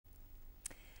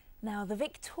Now, the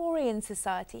Victorian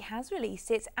Society has released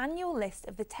its annual list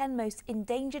of the 10 most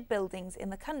endangered buildings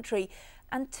in the country,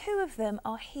 and 2 of them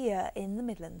are here in the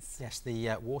Midlands. Yes,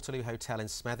 the Waterloo Hotel in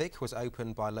Smethwick was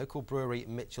opened by local brewery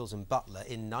Mitchells and Butler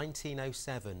in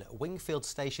 1907. Wingfield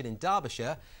Station in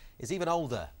Derbyshire is even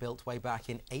older, built way back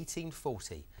in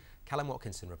 1840. Callum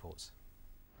Watkinson reports.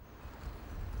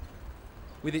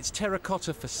 With its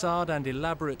terracotta facade and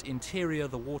elaborate interior,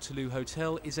 the Waterloo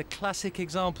Hotel is a classic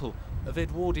example of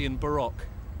Edwardian Baroque.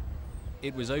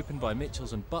 It was opened by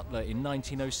Mitchells and Butler in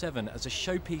 1907 as a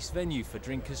showpiece venue for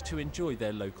drinkers to enjoy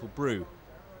their local brew.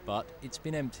 But it's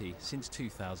been empty since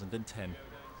 2010.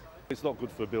 It's not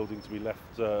good for a building to be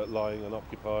left lying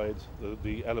unoccupied.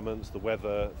 The elements, the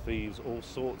weather, thieves, all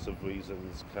sorts of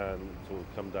reasons can sort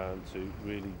of come down to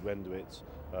really render it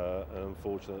an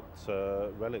unfortunate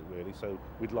relic, really. So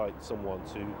we'd like someone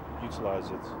to utilise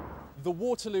it. The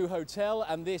Waterloo Hotel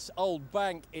and this old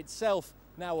bank itself,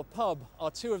 now a pub, are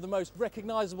 2 of the most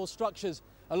recognisable structures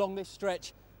along this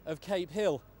stretch of Cape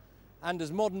Hill. And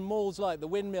as modern malls like the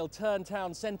Windmill turn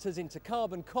town centres into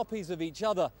carbon copies of each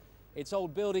other, it's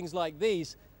old buildings like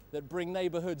these that bring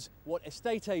neighbourhoods what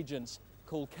estate agents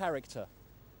call character.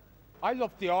 I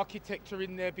love the architecture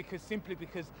in there simply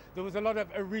because there was a lot of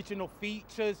original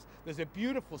features. There's a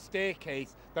beautiful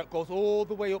staircase that goes all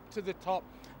the way up to the top,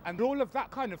 and all of that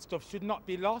kind of stuff should not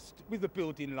be lost with a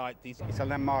building like this. It's a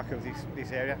landmark of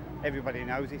this area. Everybody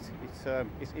knows it.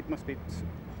 It must be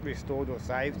restored or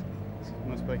saved. It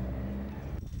must be.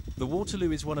 The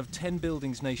Waterloo is one of 10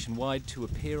 buildings nationwide to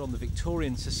appear on the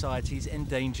Victorian Society's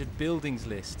Endangered Buildings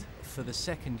list for the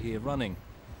 2nd year running.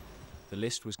 The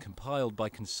list was compiled by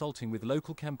consulting with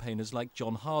local campaigners like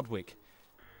John Hardwick.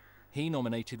 He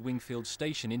nominated Wingfield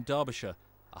Station in Derbyshr,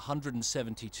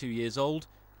 172 years old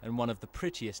and one of the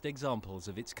prettiest examples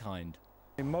of its kind.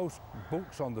 In most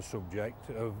books on the subject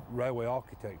of railway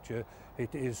architecture,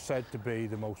 it is said to be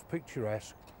the most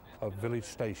picturesque of village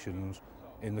stations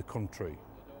in the country.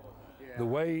 The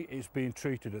way it's being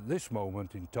treated at this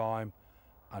moment in time,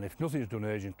 and if nothing is done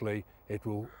urgently, it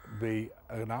will be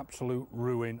an absolute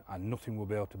ruin and nothing will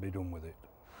be able to be done with it.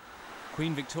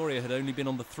 Queen Victoria had only been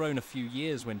on the throne a few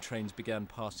years when trains began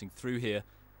passing through here.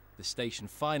 The station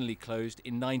finally closed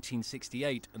in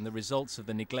 1968, and the results of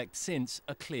the neglect since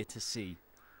are clear to see.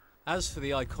 As for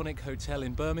the iconic hotel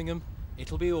in Birmingham,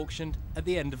 it'll be auctioned at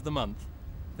the end of the month,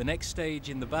 the next stage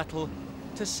in the battle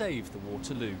to save the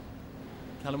Waterloo.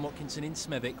 Callum Watkinson in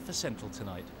Smethwick for Central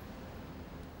Tonight.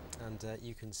 And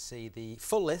you can see the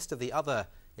full list of the other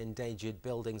endangered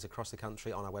buildings across the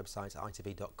country on our website,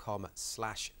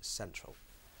 itv.com/central.